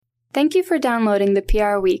Thank you for downloading the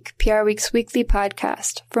PR Week, PR Week's weekly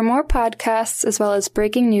podcast. For more podcasts as well as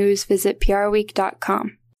breaking news, visit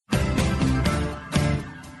prweek.com.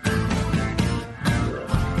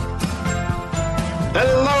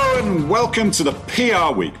 Hello and welcome to the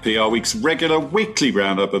PR Week, PR Week's regular weekly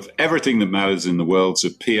roundup of everything that matters in the worlds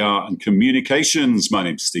of PR and communications. My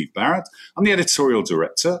name's Steve Barrett. I'm the editorial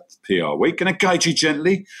director of PR Week, and I guide you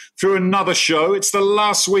gently through another show. It's the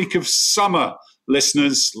last week of summer.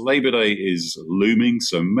 Listeners, Labor Day is looming,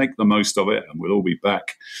 so make the most of it, and we'll all be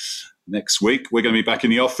back next week. We're going to be back in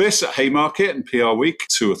the office at Haymarket and PR Week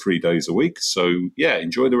 2 or 3 days a week. So, yeah,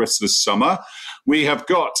 enjoy the rest of the summer. We have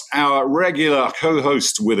got our regular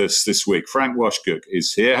co-host with us this week. Frank Washgook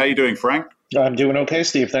is here. How you doing, Frank? I'm doing okay,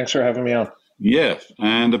 Steve. Thanks for having me on. Yeah,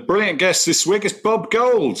 and a brilliant guest this week is Bob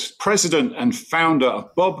Gold, president and founder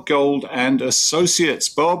of Bob Gold and Associates.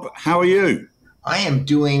 Bob, how are you? I am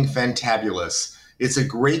doing fantabulous. It's a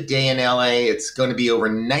great day in LA. It's going to be over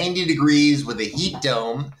 90 degrees with a heat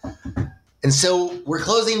dome. And so we're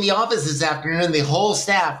closing the office this afternoon. The whole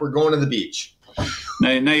staff, we're going to the beach.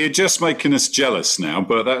 Now, you're just making us jealous now,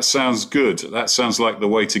 but that sounds good. That sounds like the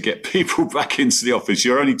way to get people back into the office.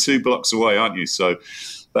 You're only 2 blocks away, aren't you? So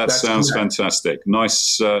that sounds fantastic.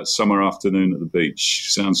 Nice summer afternoon at the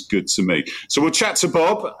beach. Sounds good to me. So we'll chat to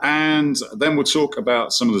Bob, and then we'll talk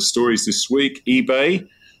about some of the stories this week. eBay,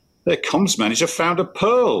 their comms manager found a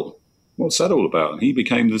pearl. What's that all about? And he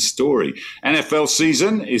became the story. NFL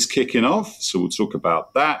season is kicking off, so we'll talk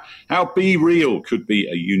about that. How Be Real could be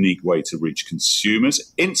a unique way to reach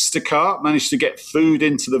consumers. Instacart managed to get food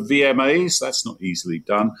into the VMAs. That's not easily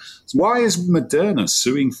done. So why is Moderna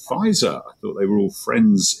suing Pfizer? I thought they were all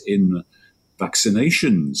friends in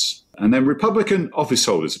vaccinations. And then Republican office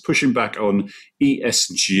holders are pushing back on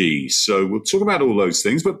ESG. So we'll talk about all those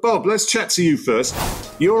things. But Bob, let's chat to you first.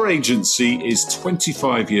 Your agency is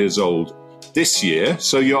 25 years old this year.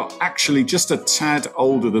 So you're actually just a tad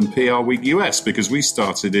older than PR Week US, because we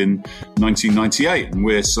started in 1998 and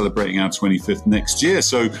we're celebrating our 25th next year.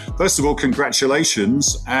 So first of all,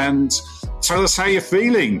 congratulations, and tell us how you're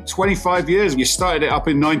feeling. 25 years. You started it up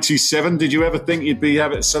in 97. Did you ever think you'd be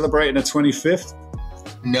celebrating a 25th?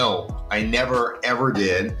 No, I never, ever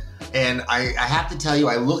did. And I have to tell you,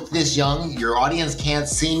 I look this young. Your audience can't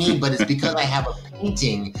see me, but it's because I have a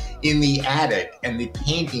painting in the attic, and the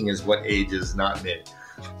painting is what ages, not me.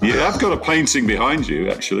 Yeah, I've got a painting behind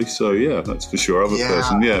you, actually. So, yeah, that's for sure. Other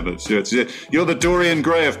person, yeah. But you're the Dorian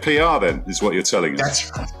Gray of PR, then, is what you're telling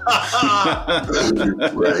us.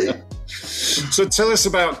 That's right. So tell us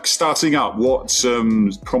about starting up. What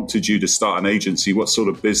prompted you to start an agency? What sort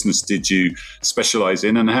of business did you specialize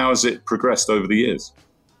in, and how has it progressed over the years?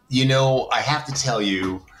 You know, I have to tell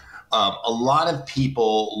you, a lot of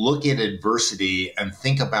people look at adversity and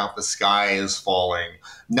think about the sky is falling,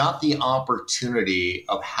 not the opportunity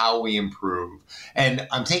of how we improve. And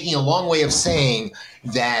I'm taking a long way of saying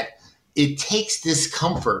that it takes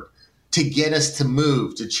discomfort to get us to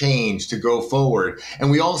move, to change, to go forward.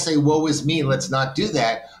 And we all say, woe is me, let's not do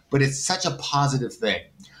that. But it's such a positive thing.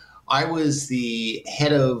 I was the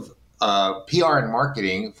head of PR and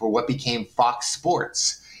marketing for what became Fox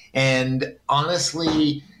Sports. And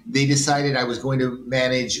honestly, they decided I was going to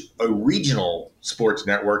manage a regional sports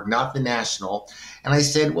network, not the national. And I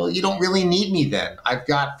said, well, you don't really need me then. I've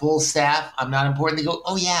got full staff. I'm not important. They go,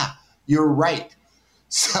 oh, yeah, you're right.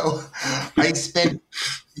 So I spent,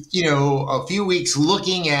 a few weeks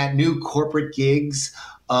looking at new corporate gigs.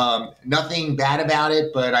 Nothing bad about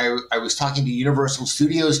it, but I was talking to Universal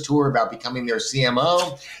Studios Tour about becoming their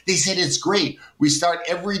CMO. They said, it's great. We start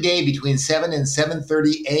every day between 7 and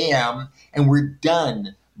 7:30 a.m. and we're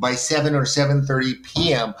done by 7 or 7:30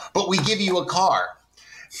 p.m., but we give you a car.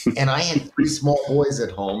 And I had 3 small boys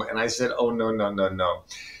at home, and I said, oh, no.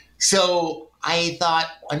 So I thought,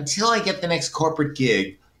 until I get the next corporate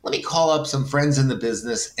gig, let me call up some friends in the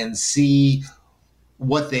business and see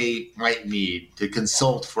what they might need to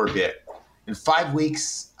consult for a bit. In 5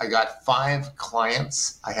 weeks, I got 5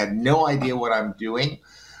 clients. I had no idea what I'm doing.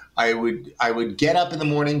 I would get up in the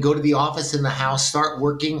morning, go to the office in the house, start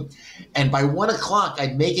working, and by 1 o'clock,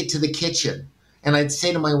 I'd make it to the kitchen. And I'd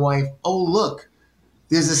say to my wife, oh, look,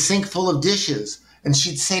 there's a sink full of dishes. And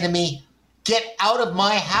she'd say to me, get out of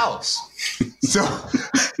my house. So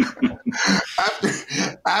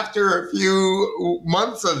after a few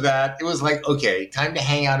months of that, it was like, okay, time to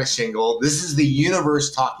hang out a shingle. This is the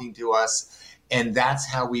universe talking to us. And that's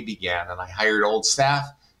how we began. And I hired old staff,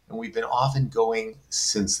 and we've been off and going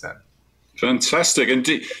since then. Fantastic. And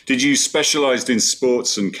did you specialize in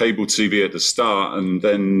sports and cable TV at the start, and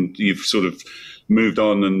then you've sort of moved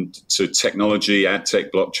on and to technology, ad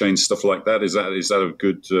tech, blockchain, stuff like that. Is that a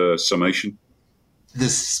good summation? The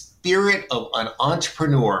spirit of an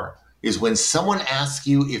entrepreneur is when someone asks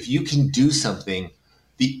you if you can do something,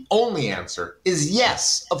 the only answer is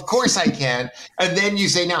yes, of course I can. And then you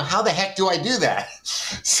say, now, how the heck do I do that?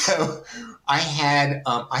 So I had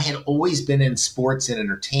always been in sports and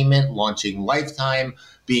entertainment, launching Lifetime,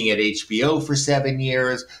 being at HBO for 7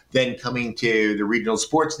 years, then coming to the regional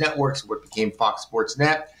sports networks, what became Fox Sports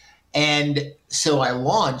Net. And so I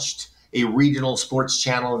launched a regional sports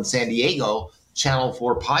channel in San Diego, Channel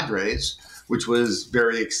 4 Padres, which was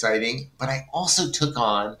very exciting. But I also took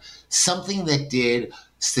on something that did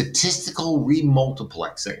statistical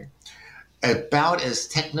remultiplexing, about as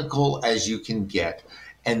technical as you can get.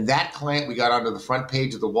 And that client, we got onto the front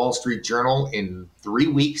page of the Wall Street Journal in 3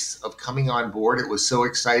 weeks of coming on board. It was so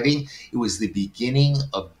exciting. It was the beginning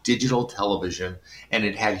of digital television, and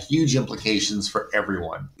it had huge implications for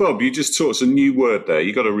everyone. Bob, you just taught us a new word there.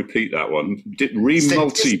 You got to repeat that one.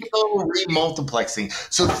 Statistical remultiplexing.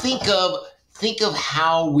 So think of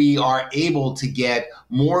how we are able to get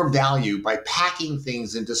more value by packing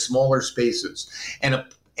things into smaller spaces. And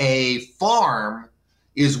a farm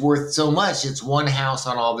is worth so much. It's one house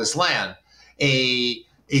on all this land. A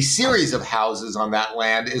series of houses on that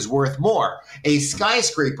land is worth more. A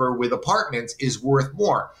skyscraper with apartments is worth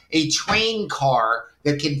more. A train car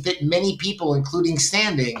that can fit many people, including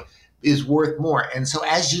standing, is worth more. And so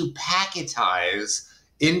as you packetize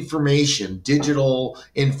information, digital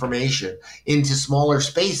information, into smaller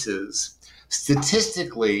spaces,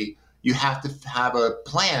 statistically, you have to have a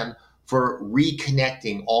plan for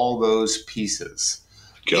reconnecting all those pieces.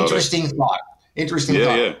 Interesting thought.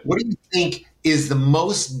 Yeah. What do you think is the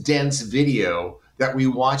most dense video that we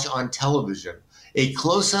watch on television? A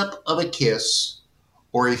close-up of a kiss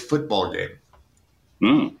or a football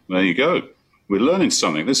game? There you go. We're learning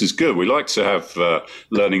something. This is good. We like to have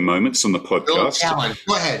learning moments on the podcast. Challenge.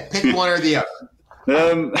 Go ahead. Pick one or the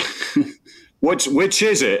other. Which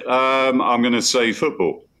is it? I'm going to say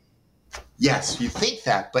football. Yes, you think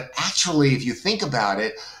that. But actually, if you think about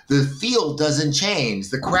it, the field doesn't change.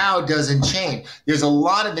 The crowd doesn't change. There's a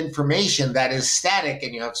lot of information that is static,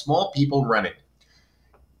 and you have small people running.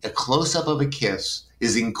 A close-up of a kiss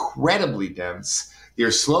is incredibly dense.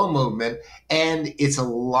 There's slow movement, and it's a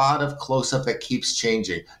lot of close-up that keeps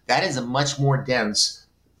changing. That is a much more dense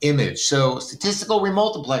image. So statistical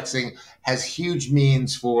remultiplexing has huge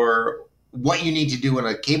means for what you need to do in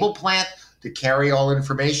a cable plant to carry all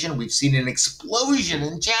information. We've seen an explosion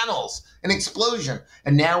in channels, an explosion.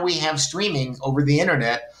 And now we have streaming over the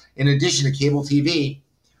internet in addition to cable TV.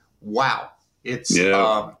 Wow. It's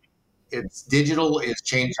digital. It's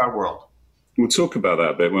changed our world. We'll talk about that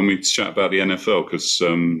a bit when we chat about the NFL, because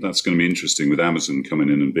that's going to be interesting with Amazon coming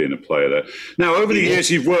in and being a player there. Now, over the years,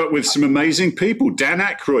 you've worked with some amazing people. Dan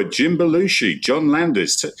Aykroyd, Jim Belushi, John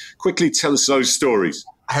Landis. Quickly tell us those stories.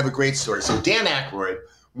 I have a great story. So Dan Aykroyd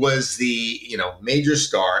was the major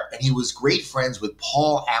star, and he was great friends with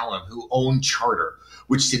Paul Allen, who owned Charter,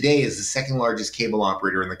 which today is the second largest cable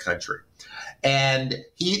operator in the country. And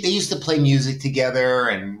they used to play music together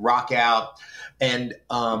and rock out. And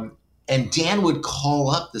Dan would call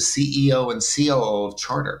up the CEO and COO of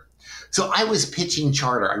Charter. So I was pitching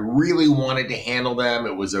Charter. I really wanted to handle them.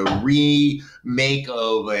 It was a remake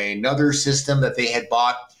of another system that they had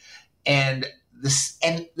bought. And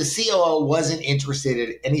the COO wasn't interested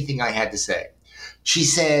in anything I had to say. She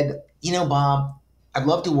said, Bob, I'd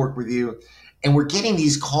love to work with you. And we're getting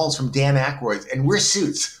these calls from Dan Aykroyd, and we're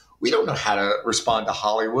suits. We don't know how to respond to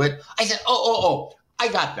Hollywood. I said, I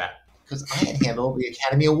got that. Because I had handled the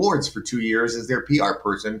Academy Awards for 2 years as their PR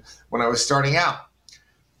person when I was starting out.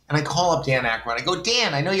 And I call up Dan Aykroyd. I go,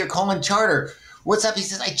 Dan, I know you're calling Charter. What's up? He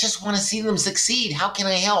says, I just want to see them succeed. How can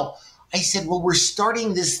I help? I said, well, we're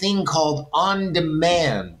starting this thing called On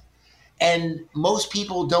Demand. And most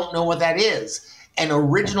people don't know what that is. And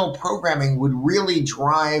original programming would really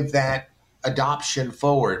drive that adoption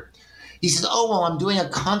forward. He says, I'm doing a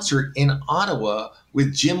concert in Ottawa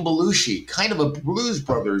with Jim Belushi, kind of a Blues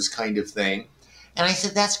Brothers kind of thing. And I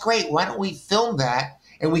said, that's great. Why don't we film that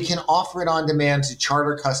and we can offer it on demand to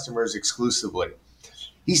Charter customers exclusively?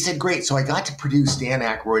 He said, great. So I got to produce Dan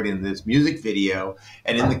Aykroyd in this music video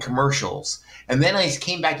and in the commercials. And then I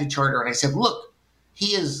came back to Charter and I said, look,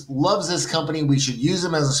 he loves this company. We should use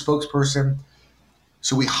him as a spokesperson.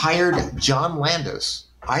 So we hired John Landis.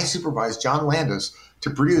 I supervised John Landis to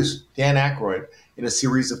produce Dan Aykroyd in a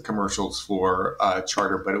series of commercials for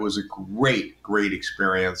Charter. But it was a great, great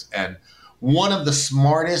experience. And one of the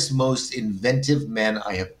smartest, most inventive men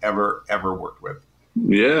I have ever worked with.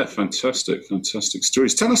 Yeah, fantastic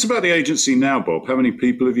stories. Tell us about the agency now, Bob. How many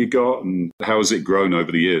people have you got, and how has it grown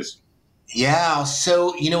over the years? Yeah,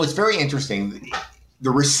 so, it's very interesting.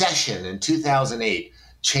 The recession in 2008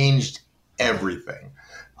 changed everything.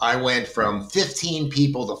 I went from 15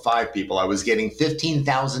 people to 5 people. I was getting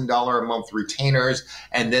 $15,000 a month retainers,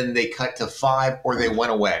 and then they cut to 5 or they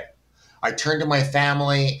went away. I turned to my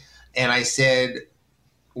family and I said,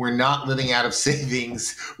 we're not living out of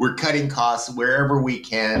savings. We're cutting costs wherever we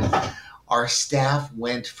can. Our staff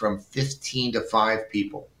went from 15 to 5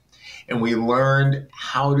 people, and we learned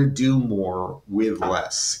how to do more with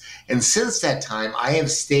less. And since that time, I have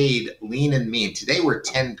stayed lean and mean. Today, we're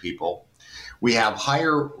 10 people. We have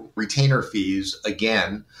higher retainer fees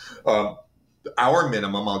again. Our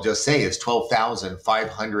minimum, I'll just say, is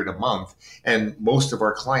 $12,500 a month, and most of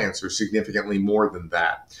our clients are significantly more than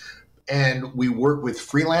that. And we work with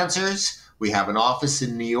freelancers. We have an office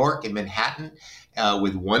in New York, in Manhattan,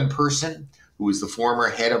 with one person who was the former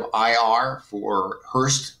head of IR for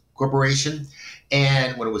Hearst Corporation,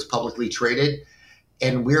 and when it was publicly traded.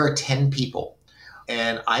 And we're 10 people.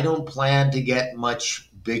 And I don't plan to get much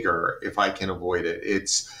bigger if I can avoid it.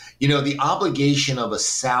 It's, the obligation of a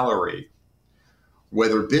salary,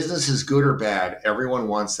 whether business is good or bad, everyone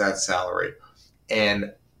wants that salary.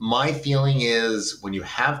 And my feeling is when you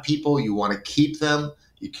have people, you want to keep them,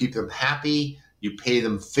 you keep them happy, you pay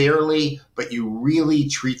them fairly, but you really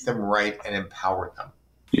treat them right and empower them.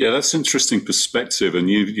 Yeah, that's an interesting perspective. And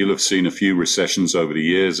you'll have seen a few recessions over the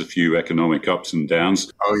years, a few economic ups and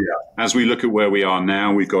downs. Oh, yeah. As we look at where we are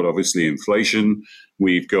now, we've got obviously inflation.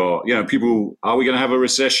 We've got, people, are we going to have a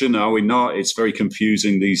recession? Are we not? It's very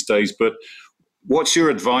confusing these days. But what's your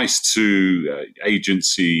advice to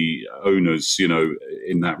agency owners,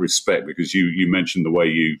 in that respect? Because you mentioned the way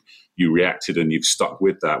you reacted and you've stuck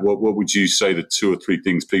with that. What would you say the 2 or 3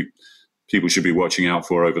 things people should be watching out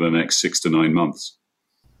for over the next 6 to 9 months?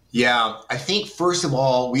 Yeah, I think first of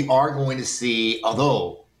all, we are going to see,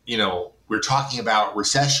 although, we're talking about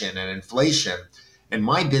recession and inflation, and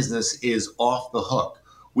my business is off the hook.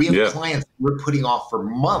 We have clients we're putting off for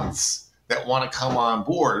months that want to come on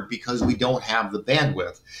board because we don't have the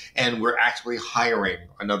bandwidth, and we're actually hiring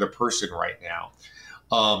another person right now.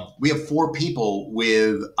 We have 4 people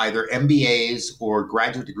with either MBAs or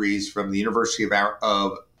graduate degrees from the University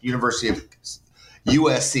of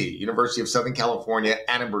USC, University of Southern California,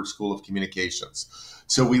 Annenberg School of Communications.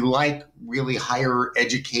 So we like really higher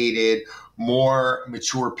educated, more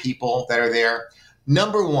mature people that are there.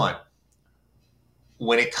 Number 1,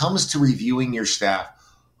 when it comes to reviewing your staff,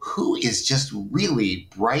 who is just really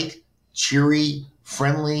bright, cheery,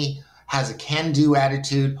 friendly, has a can-do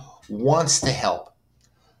attitude, wants to help.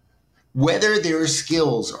 Whether their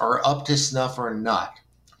skills are up to snuff or not,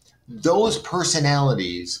 those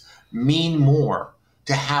personalities mean more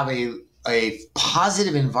to have a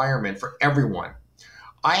positive environment for everyone.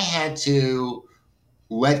 I had to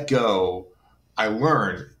let go. I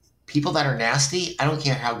learned people that are nasty, I don't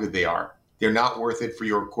care how good they are. They're not worth it for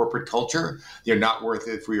your corporate culture. They're not worth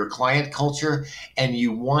it for your client culture. And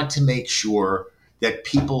you want to make sure that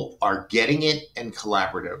people are getting it and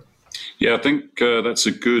collaborative. Yeah, I think that's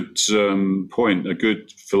a good point, a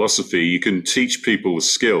good philosophy. You can teach people the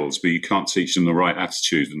skills, but you can't teach them the right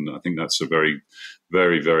attitude. And I think that's a very,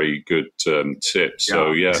 very, very good tip.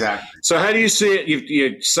 So, yeah. Exactly. So how do you see it?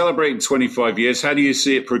 You're celebrating 25 years. How do you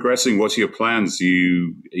see it progressing? What are your plans? Are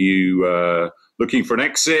you looking for an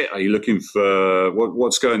exit? Are you looking for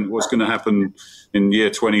what's going to happen in year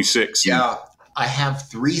 26? Yeah, I have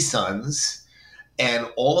 3 sons. And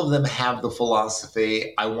all of them have the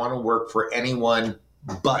philosophy, I want to work for anyone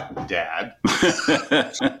but Dad.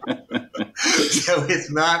 So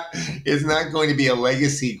it's not going to be a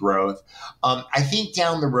legacy growth. I think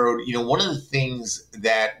down the road, one of the things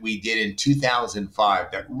that we did in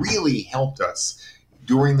 2005 that really helped us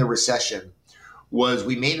during the recession was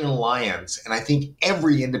we made an alliance. And I think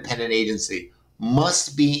every independent agency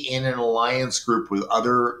must be in an alliance group with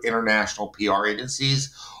other international PR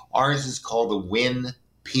agencies. Ours is called the WIN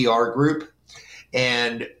PR Group.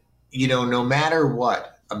 And, no matter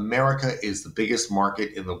what, America is the biggest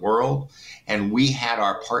market in the world. And we had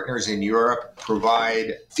our partners in Europe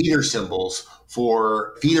provide feeder symbols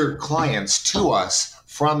for feeder clients to us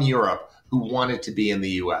from Europe who wanted to be in the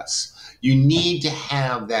US. You need to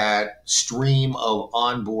have that stream of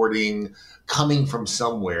onboarding coming from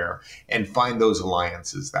somewhere and find those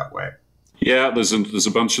alliances that way. Yeah, there's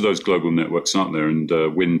a bunch of those global networks, aren't there? And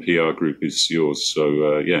WIN PR Group is yours.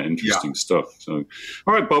 So, interesting stuff. So,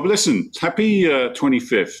 all right, Bob, listen, happy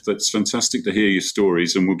 25th. That's fantastic to hear your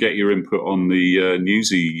stories, and we'll get your input on the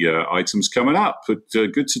newsy items coming up. But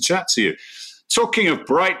good to chat to you. Talking of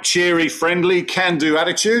bright, cheery, friendly, can-do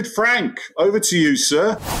attitude, Frank, over to you,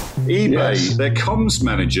 sir. eBay, Yes. their comms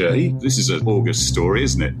manager. This is an August story,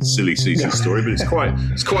 isn't it? Silly season story, but it's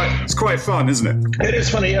quite fun, isn't it? It is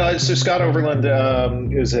funny. So Scott Overland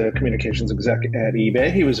is a communications exec at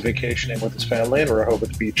eBay. He was vacationing with his family in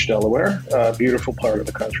Rehoboth Beach, Delaware. Beautiful part of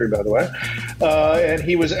the country, by the way. And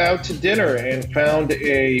he was out to dinner and found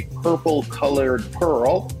a purple-colored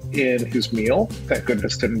pearl in his meal. Thank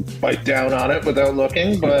goodness didn't bite down on it without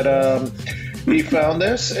looking, but he found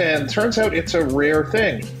this, and turns out it's a rare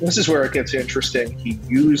thing. This is where it gets interesting. He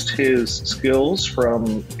used his skills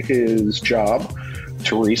from his job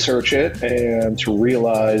to research it and to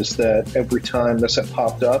realize that every time this had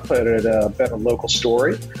popped up, it had been a local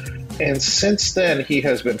story. And since then, he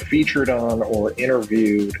has been featured on or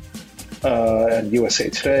interviewed at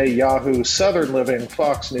USA Today, Yahoo, Southern Living,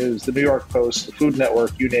 Fox News, the New York Post, the Food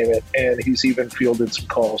Network, you name it. And he's even fielded some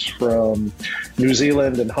calls from New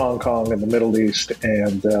Zealand and Hong Kong and the Middle East.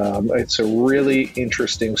 And it's a really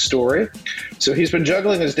interesting story. So he's been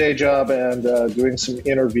juggling his day job and doing some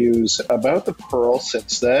interviews about the pearl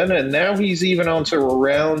since then. And now he's even onto a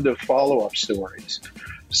round of follow-up stories.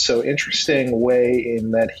 So interesting way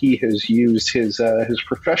in that he has used his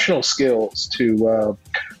professional skills to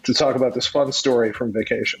talk about this fun story from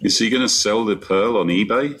vacation. Is he going to sell the pearl on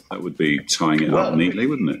eBay? That would be tying it up neatly,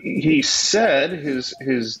 wouldn't it? He said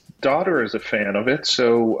his daughter is a fan of it,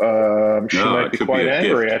 so she might be quite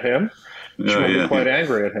angry at him. She might be quite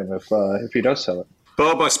angry at him if he does sell it.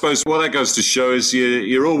 Bob, I suppose what that goes to show is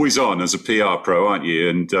you're always on as a PR pro, aren't you?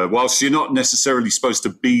 And whilst you're not necessarily supposed to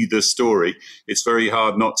be the story, it's very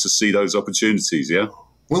hard not to see those opportunities, yeah?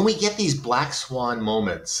 When we get these black swan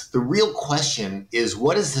moments, the real question is,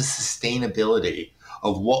 what is the sustainability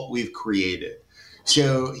of what we've created?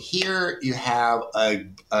 So here you have a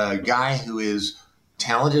guy who is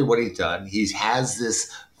talented at what he's done. He has this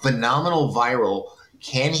phenomenal viral.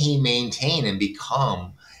 Can he maintain and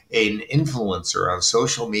become an influencer on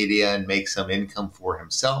social media and make some income for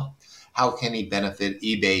himself? How can he benefit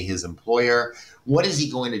eBay, his employer? What is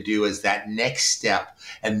he going to do as that next step?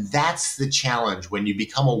 And that's the challenge. When you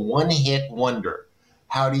become a one-hit wonder,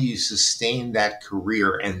 how do you sustain that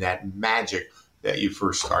career and that magic that you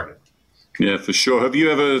first started? Yeah, for sure. Have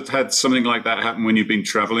you ever had something like that happen when you've been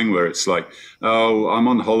traveling, where it's like, oh, I'm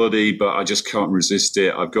on holiday, but I just can't resist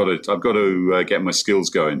it. I've got to get my skills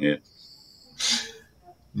going here.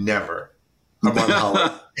 Never. I'm on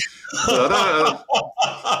holiday.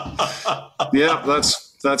 Yeah,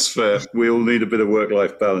 that's fair. We all need a bit of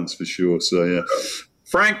work-life balance for sure. So yeah,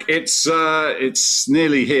 Frank, it's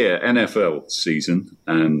nearly here, NFL season,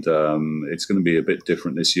 and it's going to be a bit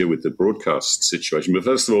different this year with the broadcast situation. But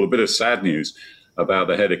first of all, a bit of sad news about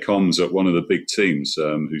the head of comms at one of the big teams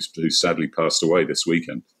who sadly passed away this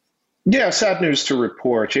weekend. Yeah, sad news to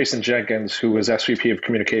report. Jason Jenkins, who was SVP of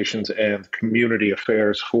Communications and Community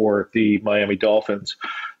Affairs for the Miami Dolphins,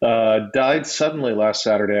 died suddenly last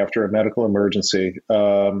Saturday after a medical emergency.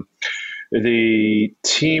 The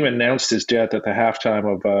team announced his death at the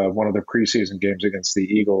halftime of one of their preseason games against the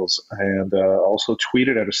Eagles, and also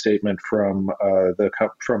tweeted out a statement from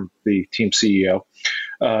the team CEO.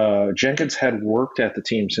 Jenkins had worked at the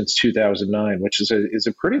team since 2009, which is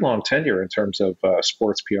a pretty long tenure in terms of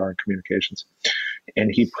sports PR and communications.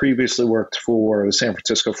 And he previously worked for the San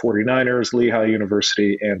Francisco 49ers, Lehigh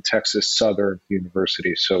University, and Texas Southern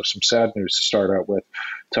University. So some sad news to start out with,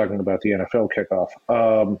 talking about the NFL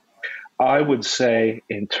kickoff. I would say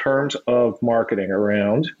in terms of marketing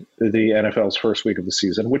around the NFL's first week of the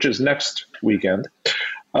season, which is next weekend,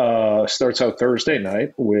 starts out Thursday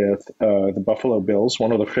night with the Buffalo Bills,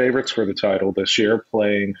 one of the favorites for the title this year,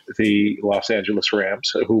 playing the Los Angeles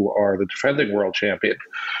Rams, who are the defending world champion.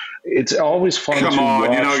 It's always fun to watch. Come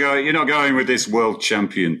on, you're not going with this world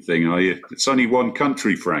champion thing, are you? It's only one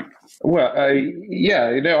country, Frank. Well,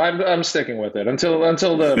 I'm sticking with it until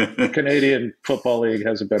the Canadian Football League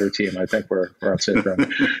has a better team. I think we're on safe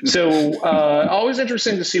ground. So always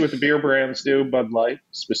interesting to see what the beer brands do. Bud Light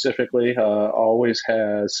specifically always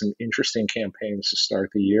has some interesting campaigns to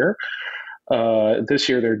start the year. This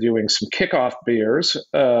year they're doing some kickoff beers,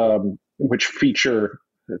 which feature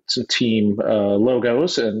some team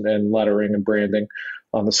logos and lettering and branding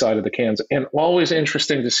on the side of the cans. And always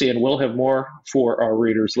interesting to see, and we'll have more for our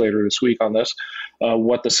readers later this week on this,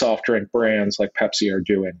 what the soft drink brands like Pepsi are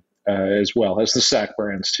doing, as well as the SAC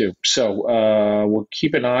brands too. So we'll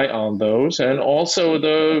keep an eye on those, and also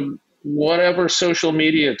the whatever social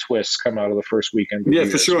media twists come out of the first weekend. Yeah,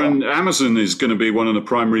 for sure. Well. And Amazon is going to be one of the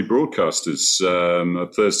primary broadcasters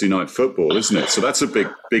of Thursday Night Football, isn't it? So that's a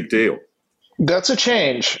big deal. That's a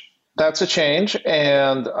change.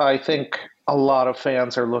 And I think a lot of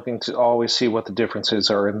fans are looking to always see what the differences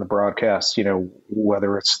are in the broadcast,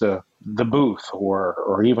 whether it's the booth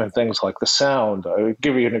or even things like the sound. I'll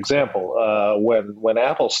give you an example. When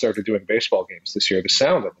Apple started doing baseball games this year, the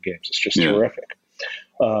sound of the games is just terrific.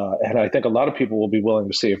 And I think a lot of people will be willing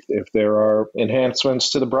to see if there are enhancements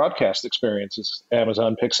to the broadcast experiences.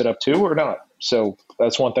 Amazon picks it up too or not. So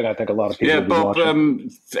that's one thing I think a lot of people will be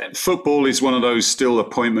watching. Football is one of those still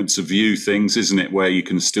appointments of view things, isn't it, where you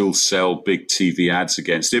can still sell big TV ads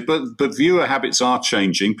against it. But viewer habits are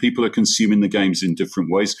changing. People are consuming the games in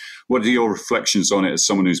different ways. What are your reflections on it as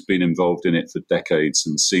someone who's been involved in it for decades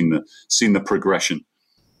and seen the progression?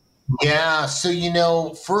 Yeah,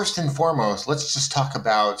 so, first and foremost, let's just talk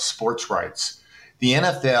about sports rights. The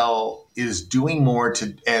NFL is doing more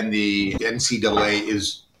and the NCAA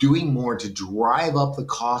is doing more to drive up the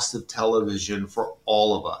cost of television for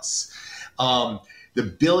all of us. The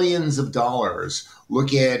billions of dollars,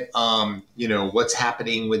 look at, what's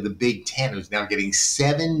happening with the Big Ten, who's now getting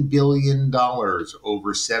 $7 billion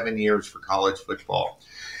over 7 years for college football.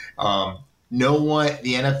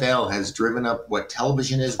 The NFL has driven up what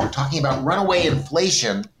television is. We're talking about runaway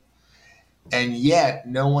inflation, and yet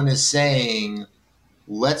no one is saying,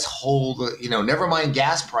 let's hold, never mind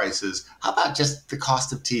gas prices. How about just the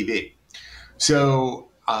cost of TV? So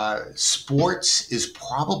sports is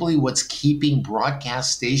probably what's keeping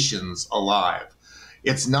broadcast stations alive.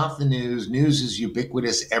 It's not the news. News is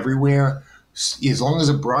ubiquitous everywhere. As long as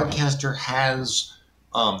a broadcaster has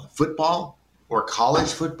football or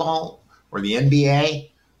college football, or the NBA,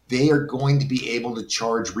 they are going to be able to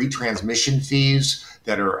charge retransmission fees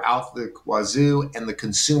that are out the wazoo, and the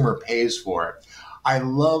consumer pays for it. I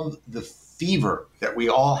love the fever that we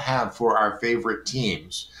all have for our favorite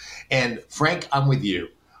teams. And Frank, I'm with you.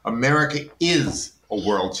 America is a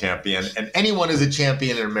world champion, and anyone who's a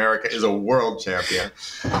champion in America is a world champion.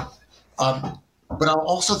 But I'll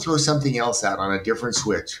also throw something else out on a different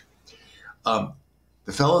switch. The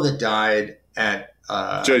fellow that died at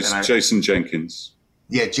Jason Jenkins.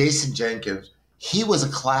 Yeah, Jason Jenkins. He was a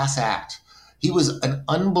class act. He was an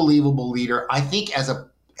unbelievable leader. I think as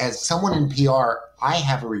someone in PR, I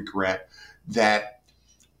have a regret that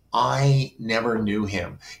I never knew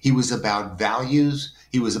him. He was about values.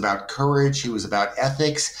 He was about courage. He was about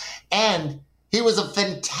ethics. And he was a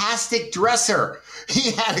fantastic dresser.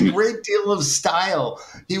 He had a great deal of style.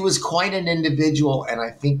 He was quite an individual. And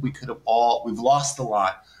I think we've lost a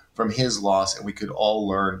lot from his loss, and we could all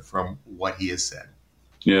learn from what he has said.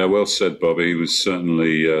 Yeah, well said, Bobby. He was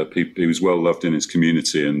certainly he was well loved in his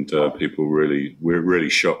community, and people were really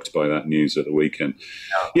shocked by that news at the weekend.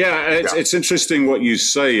 It's interesting what you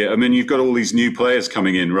say. I mean, you've got all these new players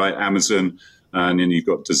coming in, right? Amazon, and then you've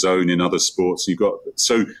got DAZN in other sports.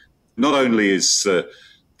 So not only is the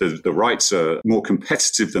rights are more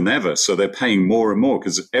competitive than ever, so they're paying more and more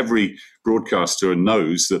because every broadcaster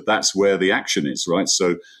knows that that's where the action is, right?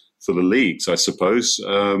 So for the leagues, I suppose,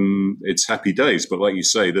 it's happy days. But like you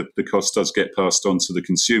say, the cost does get passed on to the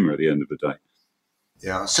consumer at the end of the day.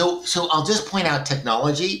 Yeah. So I'll just point out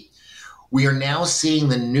technology. We are now seeing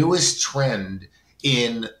the newest trend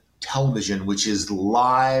in television, which is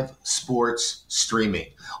live sports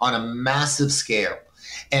streaming on a massive scale.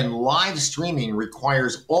 And live streaming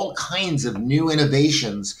requires all kinds of new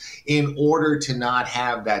innovations in order to not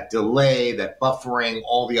have that delay, that buffering,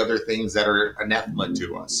 all the other things that are anathema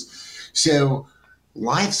to us. So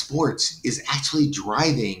live sports is actually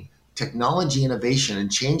driving technology innovation and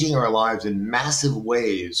changing our lives in massive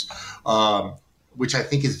ways, which I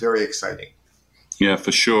think is very exciting. Yeah,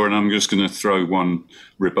 for sure. And I'm just going to throw one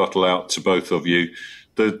rebuttal out to both of you.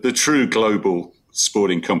 The true global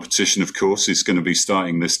sporting competition, of course, is going to be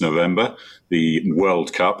starting this November, the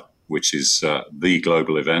World Cup, which is the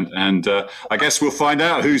global event. And I guess we'll find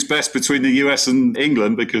out who's best between the US and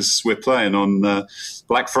England because we're playing on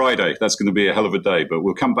Black Friday. That's going to be a hell of a day, but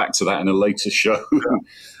we'll come back to that in a later show.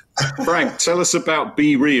 Frank, tell us about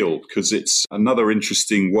Be Real, because it's another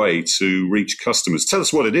interesting way to reach customers. Tell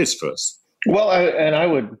us what it is first. Well, I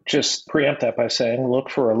would just preempt that by saying look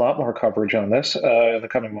for a lot more coverage on this in the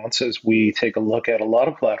coming months as we take a look at a lot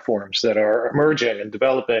of platforms that are emerging and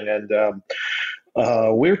developing. And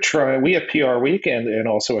we at PR Week and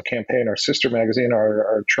also a campaign, our sister magazine,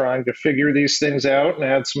 are trying to figure these things out and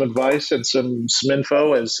add some advice and some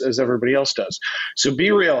info as everybody else does. So Be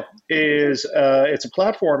Real is it's a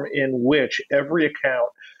platform in which every account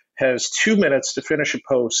has 2 minutes to finish a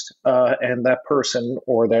post, and that person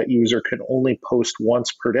or that user can only post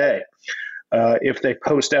once per day. If they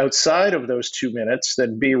post outside of those 2 minutes,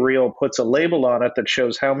 then Be Real puts a label on it that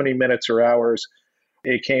shows how many minutes or hours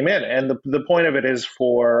it came in. And the point of it is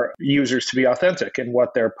for users to be authentic in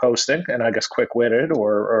what they're posting, and I guess quick-witted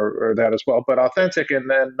or that as well, but authentic, and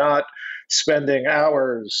then not spending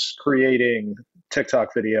hours creating TikTok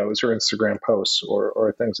videos or Instagram posts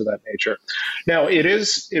or things of that nature. Now, it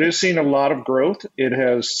is seen a lot of growth. It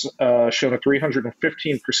has shown a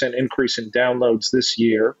 315% increase in downloads this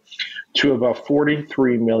year to about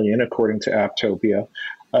 43 million, according to Apptopia.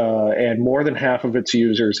 And more than half of its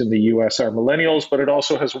users in the US are millennials, but it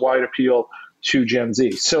also has wide appeal to Gen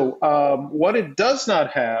Z. So what it does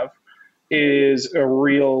not have is a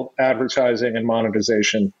real advertising and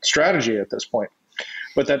monetization strategy at this point.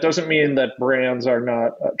 But that doesn't mean that brands are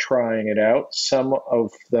not trying it out. Some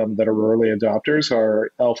of them that are early adopters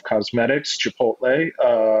are Elf Cosmetics, Chipotle,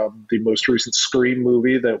 the most recent Scream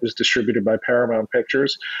movie that was distributed by Paramount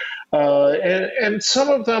Pictures. And some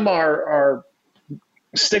of them are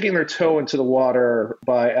sticking their toe into the water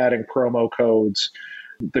by adding promo codes.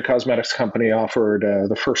 The cosmetics company offered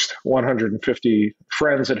the first 150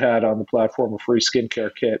 friends it had on the platform a free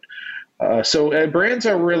skincare kit. So brands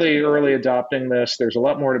are really early adopting this. There's a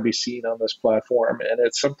lot more to be seen on this platform, and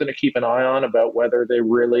it's something to keep an eye on about whether they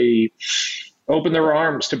really open their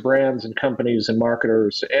arms to brands and companies and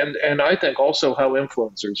marketers, and I think also how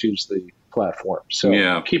influencers use the platform.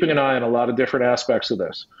 So keeping an eye on a lot of different aspects of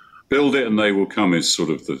this. Build it and they will come is sort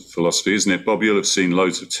of the philosophy, isn't it? Bob, you'll have seen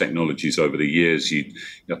loads of technologies over the years.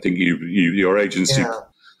 I think your agency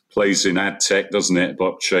plays in ad tech, doesn't it?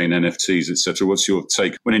 Blockchain, NFTs, etc. What's your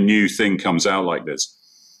take when a new thing comes out like this?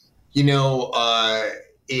 You know,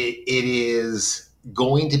 it is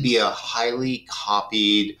going to be a highly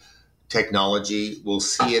copied technology. We'll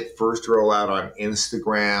see it first roll out on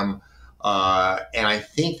Instagram. And I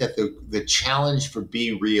think that the challenge for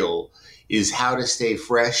Be Real is how to stay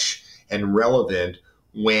fresh and relevant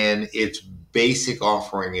when its basic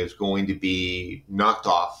offering is going to be knocked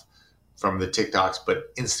off from the TikToks,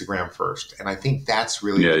 but Instagram first. And I think that's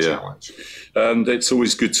really the challenge. It's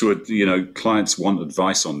always good to, clients want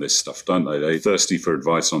advice on this stuff, don't they? They're thirsty for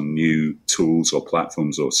advice on new tools or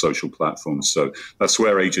platforms or social platforms. So that's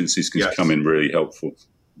where agencies can come in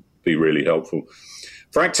be really helpful.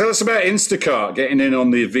 Frank, tell us about Instacart getting in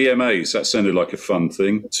on the VMAs. That sounded like a fun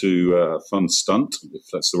thing, fun stunt, if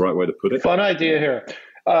that's the right way to put it. Fun idea here.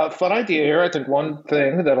 I think one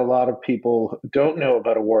thing that a lot of people don't know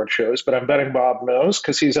about award shows, but I'm betting Bob knows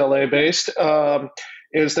because he's LA-based,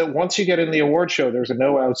 is that once you get in the award show, there's a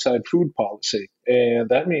no outside food policy. And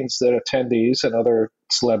that means that attendees and other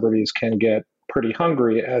celebrities can get pretty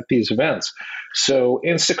hungry at these events. So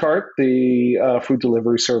Instacart, the food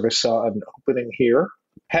delivery service, saw an opening here.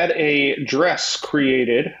 Had a dress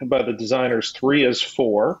created by the designers 3 as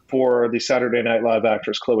 4 for the Saturday Night Live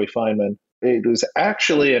actress Chloe Fineman. It was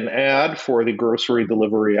actually an ad for the grocery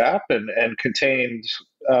delivery app and contained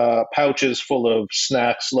pouches full of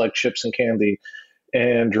snacks like chips and candy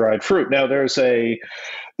and dried fruit. Now,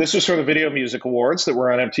 this was for the Video Music Awards that were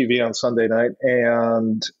on MTV on Sunday night,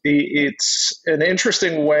 and it's an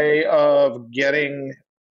interesting way of getting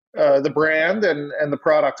the brand and the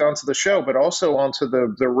product onto the show, but also onto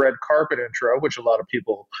the red carpet intro, which a lot of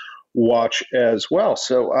people watch as well.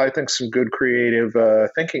 So I think some good creative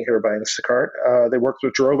thinking here by Instacart. They worked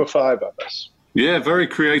with Droga5 on this. Yeah, very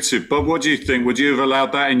creative. Bob, what do you think? Would you have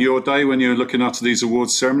allowed that in your day when you were looking after these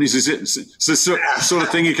awards ceremonies? It's the sort of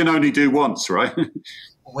thing you can only do once, right?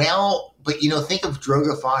 Well, but think of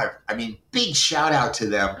Droga5. I mean, big shout out to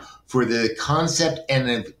them for the concept and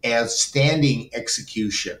an outstanding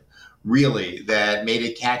execution, really, that made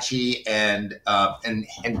it catchy and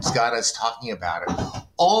got us talking about it.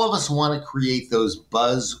 All of us want to create those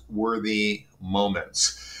buzz-worthy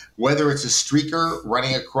moments, whether it's a streaker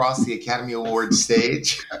running across the Academy Awards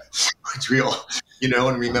stage, which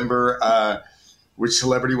and remember which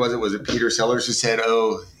celebrity was it? Was it Peter Sellers who said,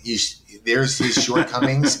 "Oh, there's his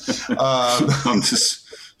shortcomings."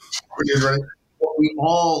 We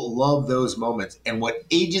all love those moments. And what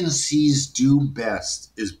agencies do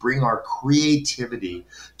best is bring our creativity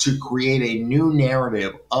to create a new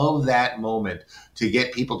narrative of that moment to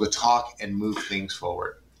get people to talk and move things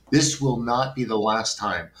forward. This will not be the last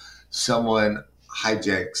time someone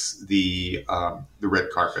hijacks the red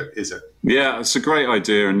carpet, is it? Yeah, it's a great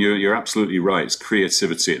idea, and you're absolutely right. It's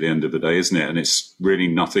creativity at the end of the day, isn't it? And it's really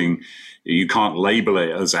nothing. You can't label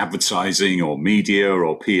it as advertising or media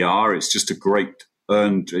or PR. It's just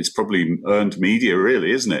it's probably earned media,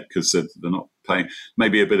 really, isn't it? Because they're not paying,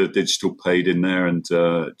 maybe a bit of digital paid in there. And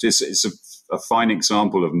it's a fine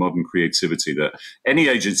example of modern creativity that any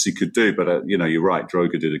agency could do. But, you're right,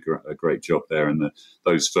 Droga did a great job there, and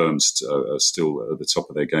those firms are still at the top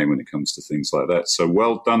of their game when it comes to things like that. So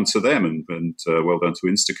well done to them, and well done to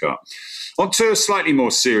Instacart. On to slightly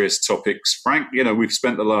more serious topics, Frank. We've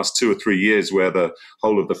spent the last 2 or 3 years where the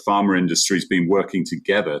whole of the pharma industry has been working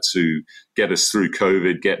together to get us through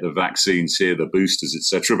COVID, get the vaccines here, the boosters,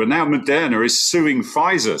 etc. But now Moderna is suing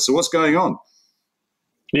Pfizer. So what's going on?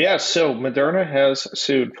 Yeah, so Moderna has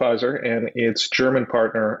sued Pfizer and its German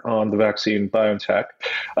partner on the vaccine, BioNTech,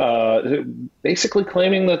 basically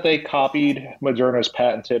claiming that they copied Moderna's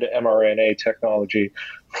patented mRNA technology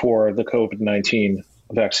for the COVID-19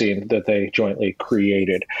 vaccine that they jointly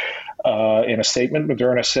created. In a statement,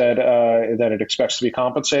 Moderna said that it expects to be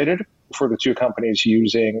compensated for the two companies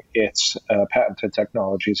using its patented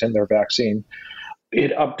technologies in their vaccine.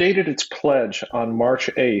 It updated its pledge on March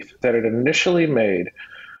 8th that it initially made,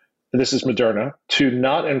 this is Moderna, to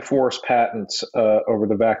not enforce patents over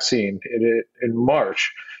the vaccine. In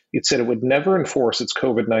March, it said it would never enforce its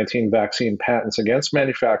COVID-19 vaccine patents against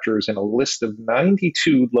manufacturers in a list of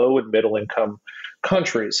 92 low and middle income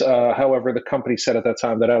countries. However, the company said at that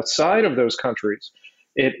time that outside of those countries,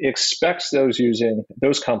 it expects those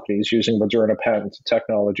companies using Moderna patented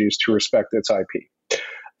technologies to respect its IP.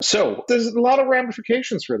 So there's a lot of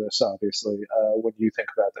ramifications for this, obviously, when you think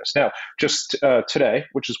about this. Now, just today,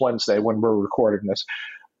 which is Wednesday when we're recording this,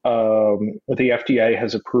 the FDA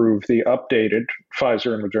has approved the updated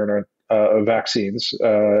Pfizer and Moderna vaccines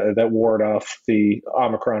that ward off the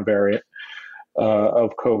Omicron variant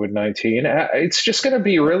of COVID-19. It's just going to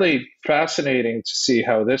be really fascinating to see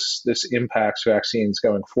how this impacts vaccines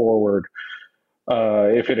going forward.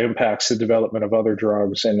 If it impacts the development of other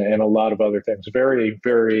drugs and a lot of other things. Very,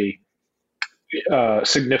 very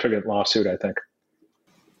significant lawsuit, I think.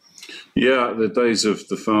 Yeah, the days of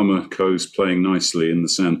the pharma co's playing nicely in the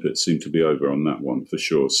sandpit seem to be over on that one for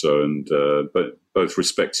sure. So, but both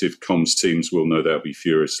respective comms teams will no doubt be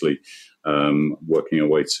furiously working a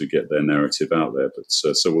way to get their narrative out there. But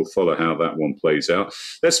so we'll follow how that one plays out.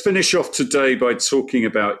 Let's finish off today by talking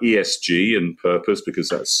about ESG and purpose, because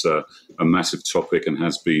that's a massive topic and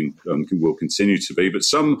has been will continue to be. But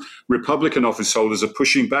some Republican office holders are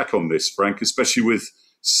pushing back on this, Frank, especially with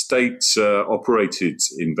state-operated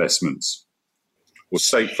investments or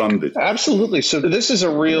state-funded. Absolutely. So this is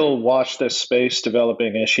a real watch this space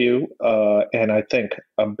developing issue. And I think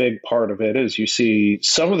a big part of it is you see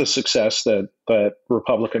some of the success that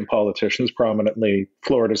Republican politicians, prominently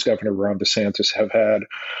Florida's Governor Ron DeSantis, have had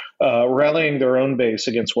rallying their own base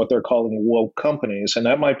against what they're calling woke companies. And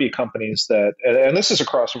that might be companies that, and this is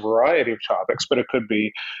across a variety of topics, but it could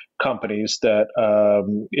be companies that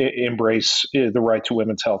embrace the right to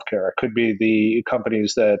women's health care. It could be the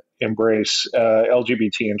companies that embrace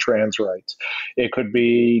LGBT and trans rights. It could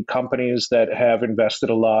be companies that have invested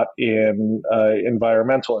a lot in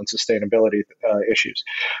environmental and sustainability issues.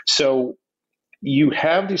 So you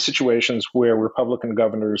have these situations where Republican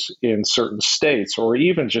governors in certain states, or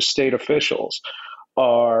even just state officials,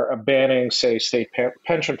 are banning, say, state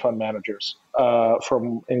pension fund managers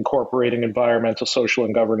from incorporating environmental, social,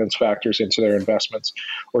 and governance factors into their investments.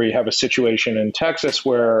 Or you have a situation in Texas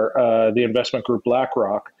where the investment group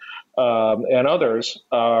BlackRock and others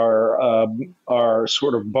are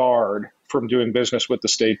sort of barred from doing business with the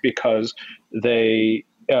state because they,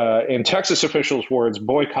 in Texas officials' words,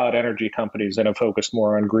 boycott energy companies that have focused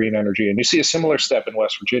more on green energy. And you see a similar step in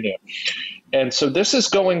West Virginia. And so this is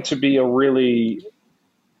going to be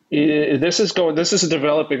this is a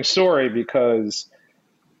developing story, because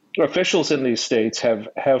officials in these states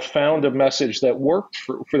have found a message that works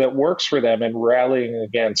for them in rallying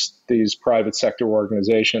against these private sector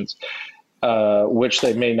organizations, which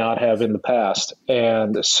they may not have in the past.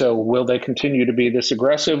 And so will they continue to be this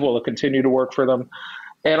aggressive? Will it continue to work for them?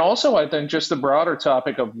 And also, I think just the broader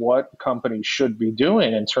topic of what companies should be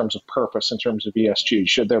doing in terms of purpose, in terms of ESG.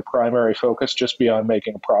 Should their primary focus just be on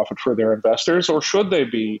making a profit for their investors, or should they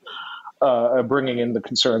be bringing in the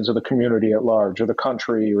concerns of the community at large, or the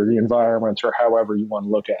country, or the environment, or however you want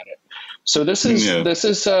to look at it? So this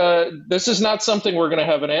is not something we're going to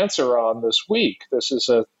have an answer on this week. This is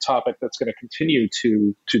a topic that's going to continue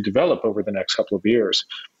to develop over the next couple of years.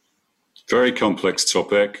 Very complex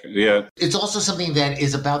topic. Yeah. It's also something that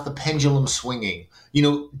is about the pendulum swinging. You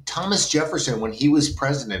know, Thomas Jefferson, when he was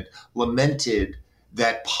president, lamented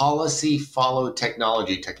that policy followed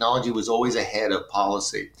technology. Technology was always ahead of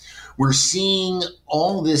policy. We're seeing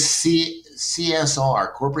all this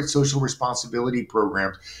CSR, corporate social responsibility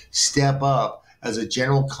programs, step up as a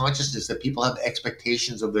general consciousness that people have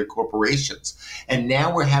expectations of their corporations. And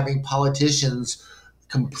now we're having politicians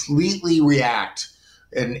completely react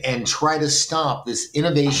and try to stop this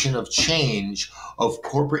innovation of change of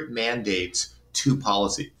corporate mandates to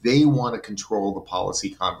policy. They want to control the policy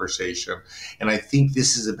conversation. And I think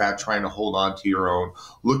this is about trying to hold on to your own.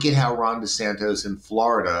 Look at how Ron DeSantis in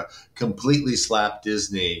Florida completely slapped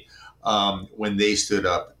Disney when they stood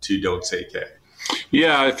up to Don't Say K.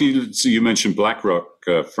 Yeah, you mentioned BlackRock,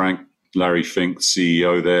 Frank. Larry Fink,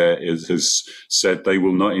 CEO there, has said they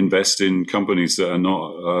will not invest in companies that are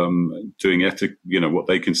not doing what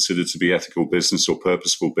they consider to be ethical business or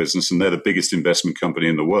purposeful business, and they're the biggest investment company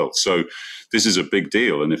in the world. So this is a big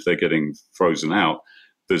deal, and if they're getting frozen out,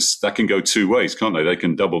 that can go two ways, can't they? They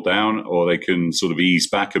can double down, or they can sort of ease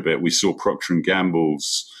back a bit. We saw Procter &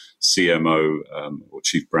 Gamble's CMO or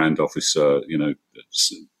Chief Brand Officer,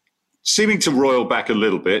 seeming to roil back a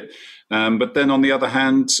little bit, but then on the other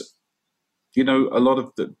hand, a lot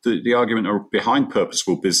of the argument behind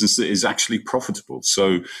purposeful business that is actually profitable.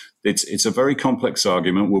 So it's a very complex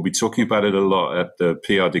argument. We'll be talking about it a lot at the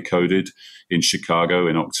PR Decoded in Chicago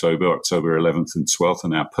in October 11th and 12th,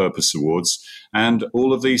 and our Purpose Awards. And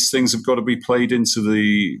all of these things have got to be played into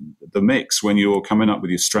the mix when you're coming up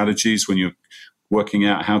with your strategies, when you're working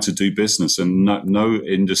out how to do business. And no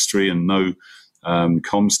industry and no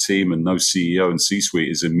comms team and no CEO and C-suite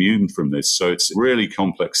is immune from this. So it's really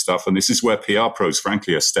complex stuff. And this is where PR pros,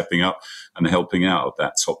 frankly, are stepping up and helping out at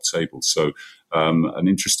that top table. So an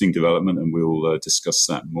interesting development, and we'll discuss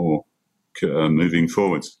that more moving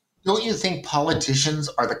forward. Don't you think politicians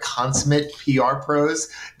are the consummate PR pros?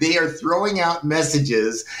 They are throwing out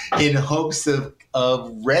messages in hopes of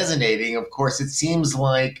resonating. Of course, it seems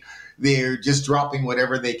like they're just dropping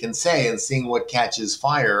whatever they can say and seeing what catches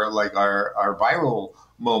fire, like our viral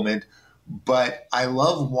moment. But I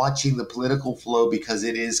love watching the political flow because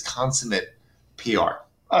it is consummate PR.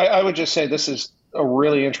 I would just say this is a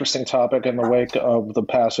really interesting topic in the wake of the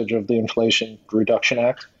passage of the Inflation Reduction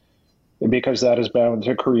Act, because that is bound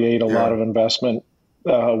to create a lot of investment,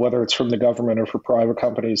 whether it's from the government or for private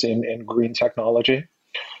companies in green technology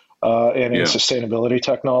and in sustainability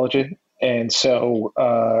technology. And so,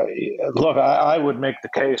 look, I would make the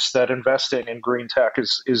case that investing in green tech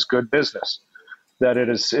is good business, that it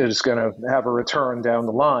is going to have a return down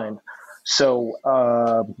the line. So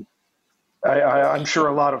I'm sure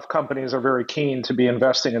a lot of companies are very keen to be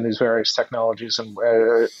investing in these various technologies, and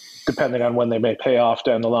depending on when they may pay off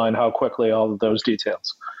down the line, how quickly, all of those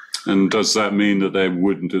details. And does that mean that they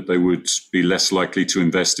would be less likely to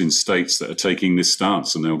invest in states that are taking this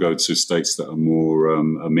stance, and they'll go to states that are more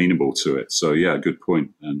amenable to it? So, yeah, good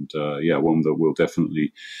point. And, one that we'll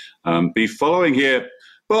definitely be following here.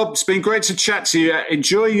 Bob, it's been great to chat to you.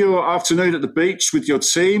 Enjoy your afternoon at the beach with your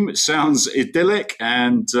team. It sounds idyllic.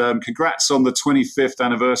 And congrats on the 25th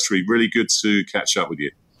anniversary. Really good to catch up with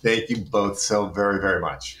you. Thank you both so very, very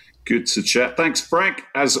much. Good to chat. Thanks, Frank,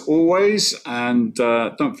 as always. And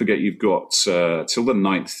don't forget, you've got till the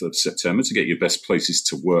 9th of September to get your best places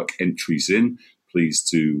to work entries in. Please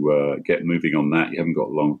do get moving on that. You haven't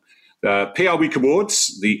got long. PR Week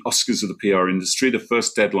Awards, the Oscars of the PR industry. The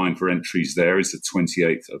first deadline for entries there is the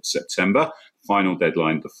 28th of September. Final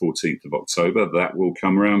deadline, the 14th of October. That will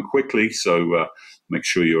come around quickly, so make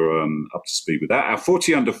sure you're up to speed with that. Our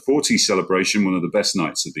 40 Under 40 celebration, one of the best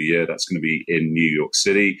nights of the year, that's going to be in New York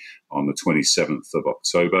City on the 27th of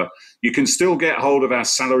October. You can still get hold of our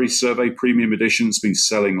Salary Survey Premium Edition. It's been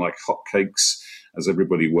selling like hotcakes as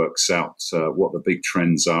everybody works out what the big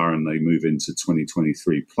trends are and they move into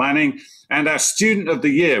 2023 planning. And our Student of the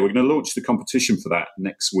Year, we're going to launch the competition for that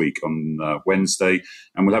next week on Wednesday.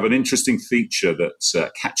 And we'll have an interesting feature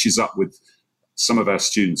that catches up with some of our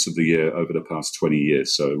Students of the Year over the past 20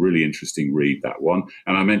 years. So a really interesting read, that one.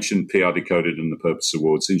 And I mentioned PR Decoded and the Purpose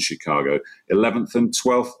Awards in Chicago, 11th and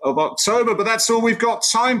 12th of October. But that's all we've got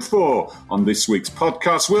time for on this week's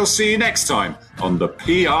podcast. We'll see you next time on the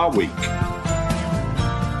PR Week.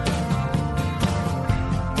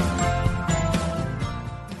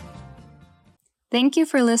 Thank you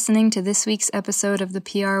for listening to this week's episode of the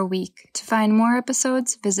PR Week. To find more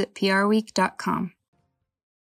episodes, visit prweek.com.